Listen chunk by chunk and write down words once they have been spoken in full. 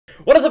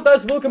What is up,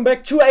 guys? Welcome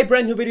back to a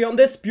brand new video on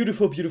this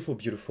beautiful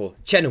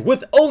channel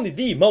with only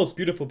the most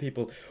beautiful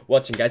people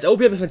watching, guys. I hope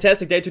you have a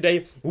fantastic day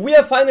today. We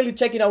are finally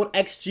checking out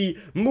XG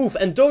Move,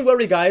 and don't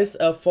worry, guys,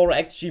 for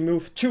XG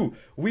Move 2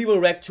 we will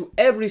react to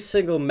every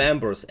single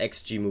member's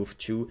XG Move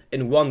 2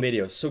 in one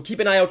video, so keep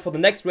an eye out for the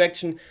next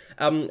reaction.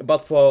 But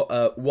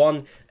for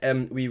one,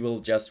 we will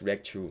just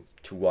react to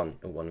one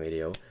in one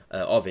video,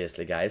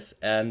 obviously, guys.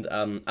 And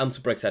I'm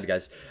super excited,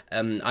 guys.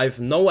 I have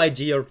no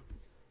idea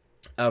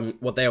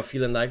what they are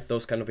feeling like,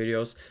 those kind of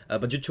videos,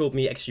 but you told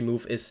me XG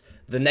Move is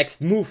the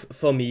next move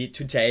for me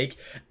to take,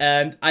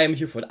 and I am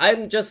here for it.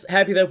 I'm just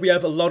happy that we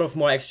have a lot of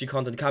more XG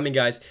content coming,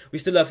 guys. We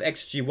still have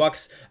XG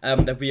Wax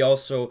that we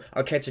also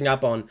are catching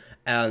up on,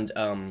 and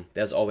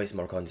there's always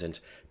more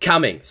content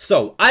coming.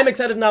 So I'm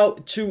excited now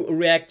to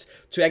react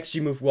to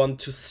XG Move 1,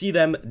 to see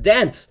them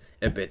dance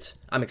a bit.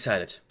 I'm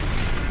excited.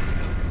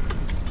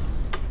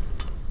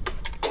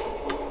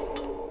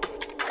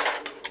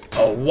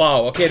 Oh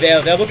wow, okay,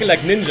 they're looking like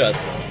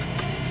ninjas.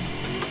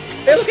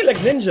 They're looking like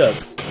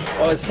ninjas.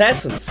 Or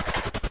assassins.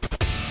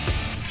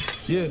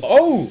 Yeah.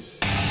 Oh!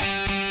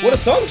 What a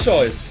song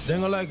choice! They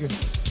ain't gonna like it.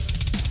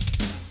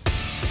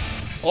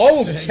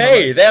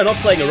 Okay, they are not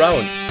playing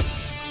around.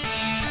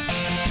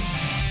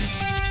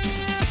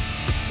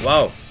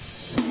 Wow.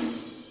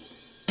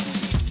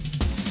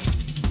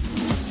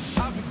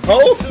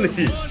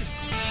 Holy!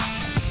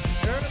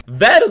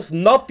 That is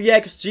not the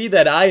XG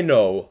that I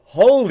know.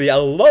 Holy, I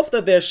love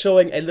that they're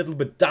showing a little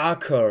bit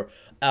darker,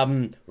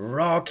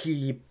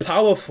 rocky,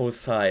 powerful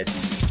side.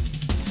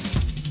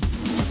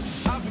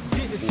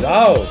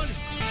 Wow.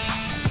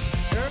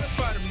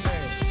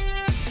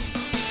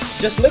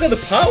 Just look at the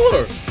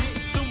power.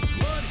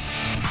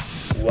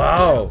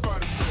 Wow.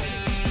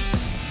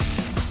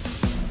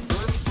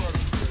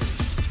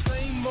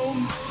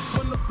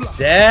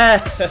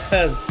 Damn,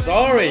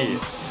 sorry.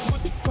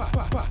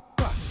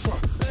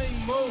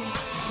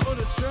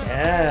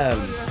 Damn,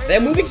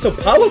 they're moving so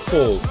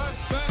powerful.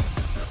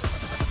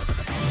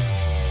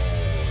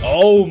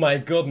 Oh my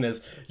goodness.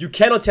 You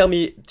cannot tell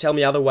me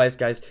otherwise,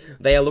 guys.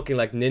 They are looking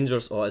like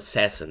ninjas or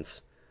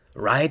assassins,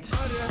 right?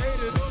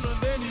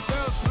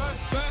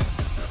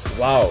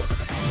 Wow.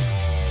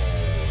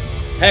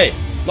 Hey,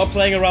 not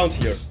playing around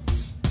here.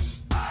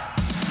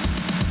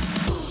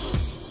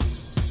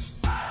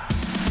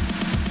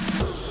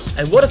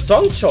 And what a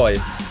song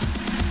choice.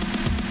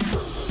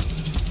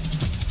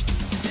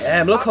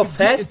 Damn, look how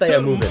fast they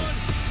are moving.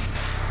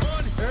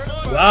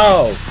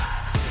 Wow.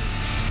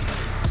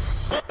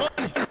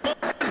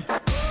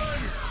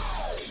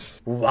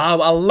 Wow,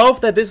 I love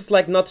that this is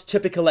like not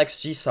typical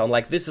XG sound.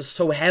 Like, this is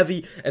so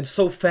heavy and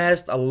so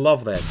fast. I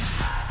love that.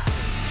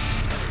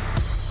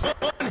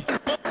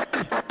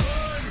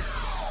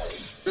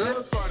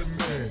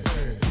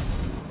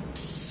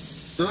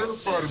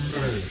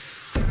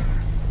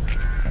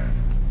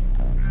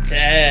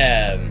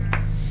 Damn.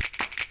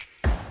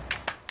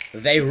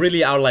 They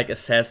really are like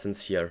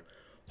assassins here.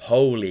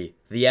 Holy.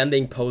 The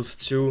ending pose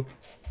too.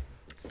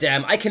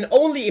 Damn, I can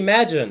only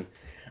imagine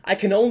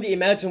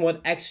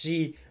what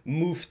XG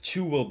Move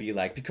 2 will be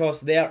like,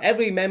 because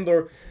every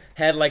member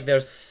had like their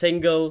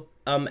single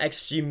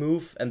XG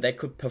move, and they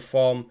could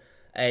perform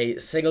a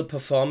single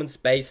performance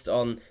based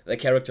on the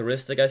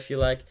characteristic, I feel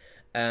like.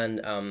 And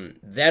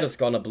that is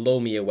gonna blow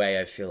me away,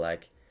 I feel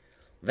like.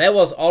 That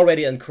was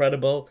already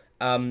incredible.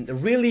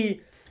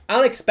 Really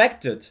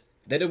unexpected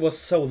that it was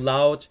so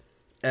loud,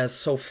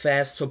 so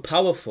fast, so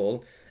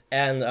powerful,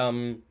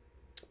 and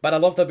but I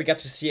love that we got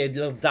to see a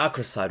little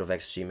darker side of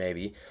XG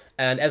maybe.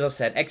 And as I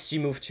said, XG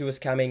Move 2 is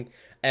coming,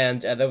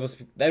 and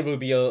that will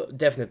be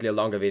definitely a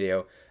longer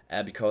video,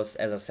 because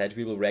as I said,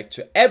 we will react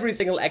to every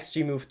single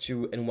XG Move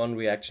 2 in one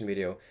reaction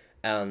video,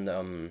 and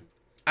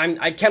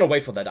I cannot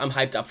wait for that. I'm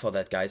hyped up for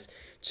that, guys,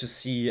 to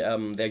see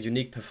their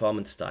unique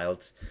performance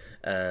styles.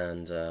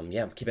 And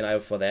yeah, keep an eye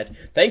out for that.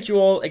 Thank you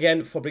all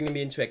again for bringing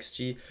me into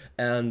XG,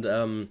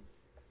 and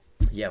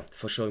yeah,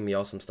 for showing me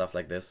awesome stuff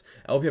like this.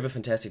 I hope you have a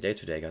fantastic day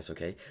today, guys,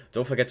 okay?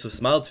 Don't forget to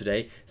smile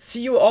today.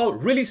 See you all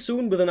really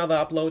soon with another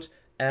upload,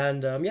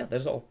 and yeah,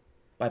 that's all.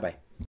 Bye-bye.